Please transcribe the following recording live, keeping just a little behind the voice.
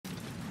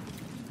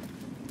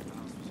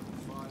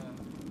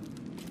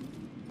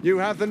You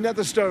have the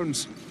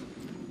Netherstones.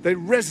 They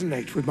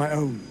resonate with my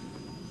own.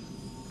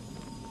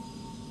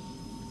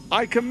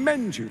 I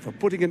commend you for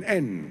putting an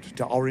end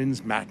to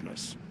Orin's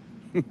madness.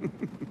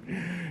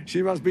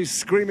 She must be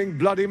screaming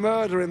bloody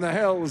murder in the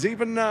hells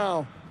even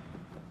now.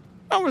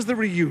 How was the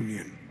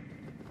reunion?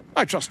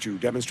 I trust you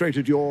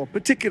demonstrated your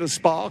particular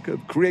spark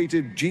of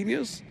creative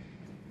genius.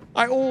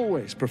 I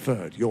always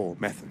preferred your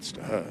methods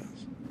to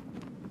hers.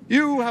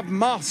 You have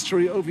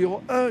mastery over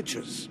your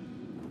urges.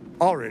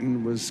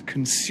 Orin was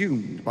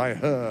consumed by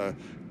her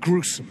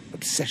gruesome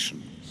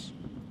obsessions.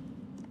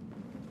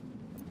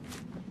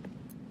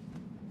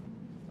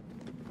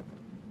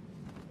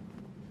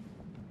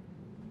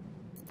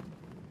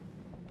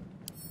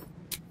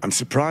 I'm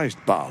surprised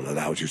Baal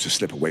allowed you to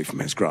slip away from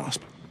his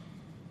grasp.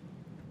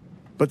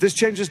 But this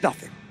changes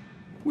nothing.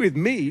 With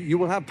me, you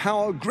will have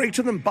power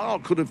greater than Baal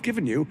could have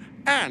given you,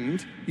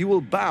 and you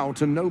will bow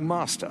to no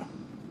master.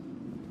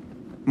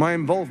 My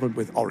involvement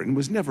with Orin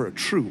was never a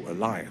true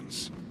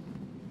alliance.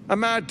 A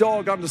mad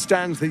dog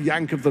understands the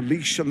yank of the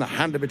leash and the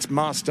hand of its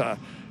master,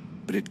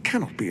 but it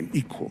cannot be an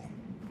equal.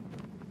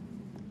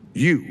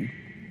 You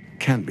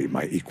can be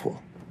my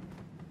equal.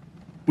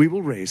 We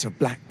will raise a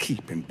black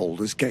keep in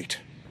Baldur's Gate.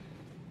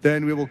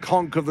 Then we will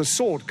conquer the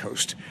Sword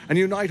Coast and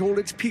unite all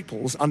its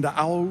peoples under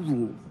our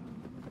rule.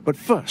 But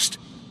first,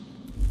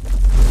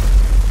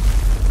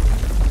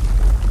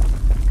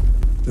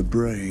 the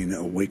brain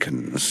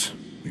awakens.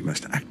 We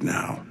must act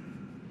now.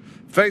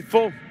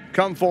 Faithful,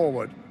 come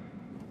forward.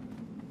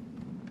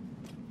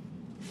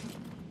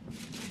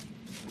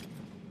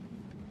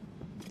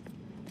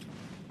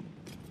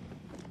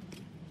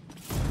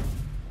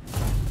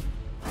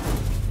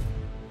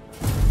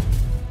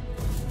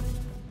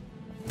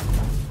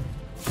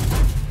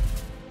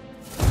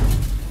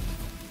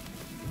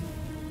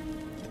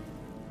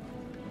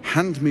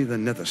 Hand me the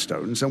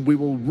Netherstones, and we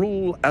will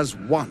rule as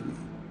one.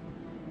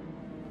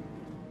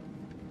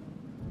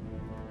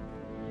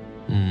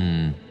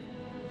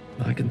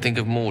 I can think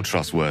of more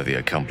trustworthy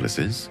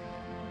accomplices.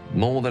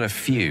 More than a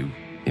few,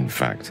 in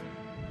fact.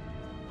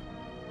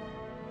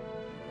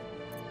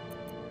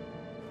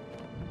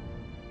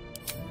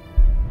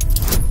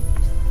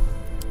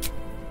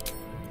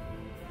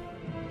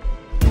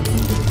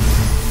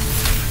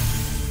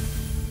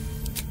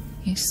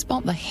 You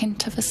spot the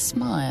hint of a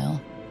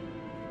smile.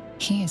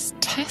 He is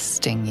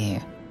testing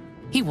you.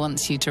 He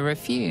wants you to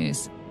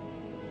refuse.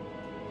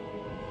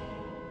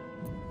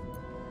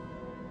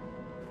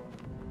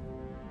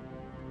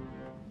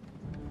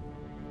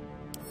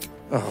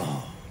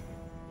 Oh,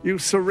 you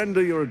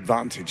surrender your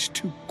advantage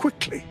too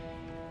quickly.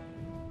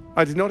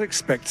 I did not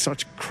expect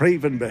such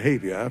craven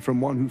behavior from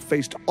one who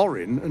faced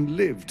Orin and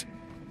lived.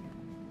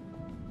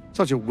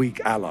 Such a weak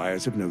ally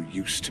is of no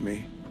use to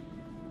me.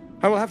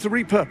 I will have to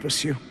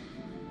repurpose you.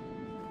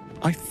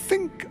 I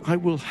think I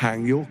will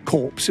hang your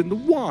corpse in the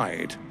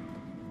wide.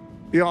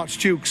 The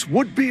Archduke's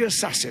would-be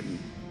assassin.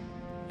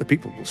 The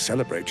people will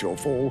celebrate your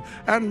fall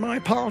and my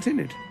part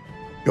in it.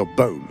 Your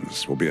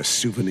bones will be a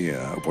souvenir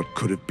of what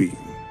could have been.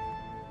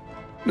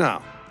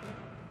 Now,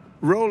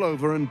 roll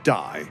over and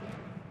die.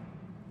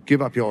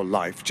 Give up your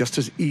life just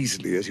as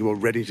easily as you were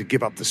ready to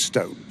give up the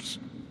stones.